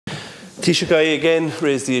Taoiseach, I again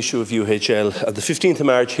raised the issue of UHL. On the 15th of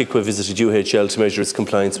March, HIQA visited UHL to measure its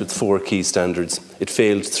compliance with 4 key standards. It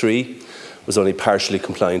failed 3, was only partially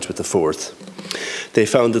compliant with the 4th. They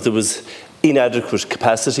found that there was inadequate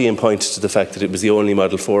capacity and pointed to the fact that it was the only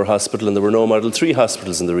Model 4 hospital and there were no Model 3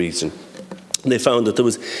 hospitals in the region. They found that there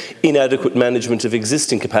was inadequate management of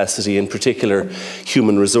existing capacity, in particular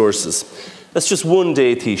human resources. That's just one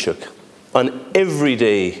day, Taoiseach. On every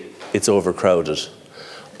day, it's overcrowded.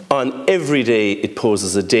 On every day, it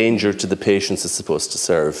poses a danger to the patients it's supposed to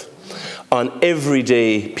serve. On every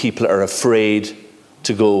day, people are afraid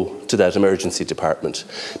to go to that emergency department.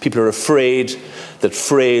 People are afraid that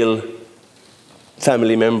frail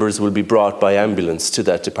family members will be brought by ambulance to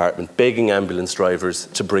that department, begging ambulance drivers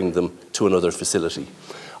to bring them to another facility.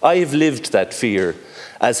 I have lived that fear,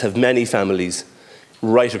 as have many families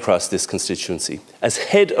right across this constituency. As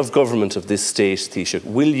head of government of this state, Taoiseach,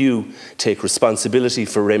 will you take responsibility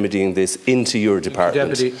for remedying this into your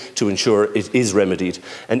department to ensure it is remedied?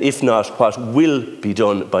 And if not, what will be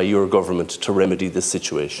done by your government to remedy this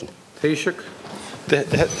situation? Taoiseach. The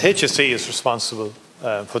HSE is responsible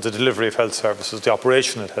for the delivery of health services, the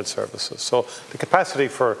operation of health services. So the capacity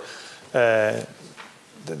for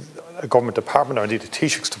a government department, or indeed a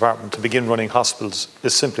Taoiseach's department, to begin running hospitals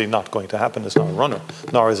is simply not going to happen. It's not a runner,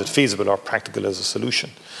 nor is it feasible or practical as a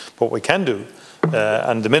solution. But what we can do,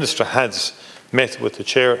 and the Minister has met with the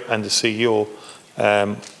Chair and the CEO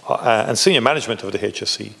and senior management of the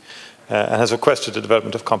HSE, and has requested the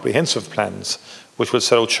development of comprehensive plans which will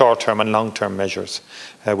set out short-term and long-term measures,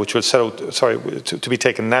 which will set out, to be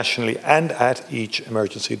taken nationally and at each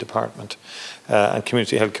emergency department and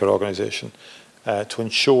community healthcare organisation to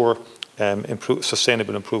ensure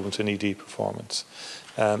sustainable improvements in ED performance.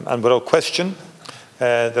 And without question,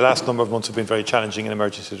 the last number of months have been very challenging in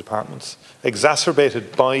emergency departments,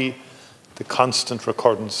 exacerbated by the constant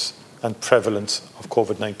recurrence and prevalence of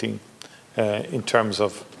COVID-19 in terms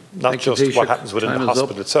of not just what happens within the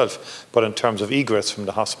hospital itself, but in terms of egress from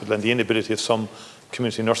the hospital and the inability of some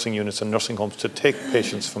community nursing units and nursing homes to take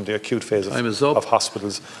patients from the acute phase of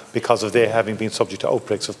hospitals because of they having been subject to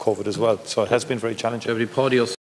outbreaks of COVID as well. So it has been very challenging.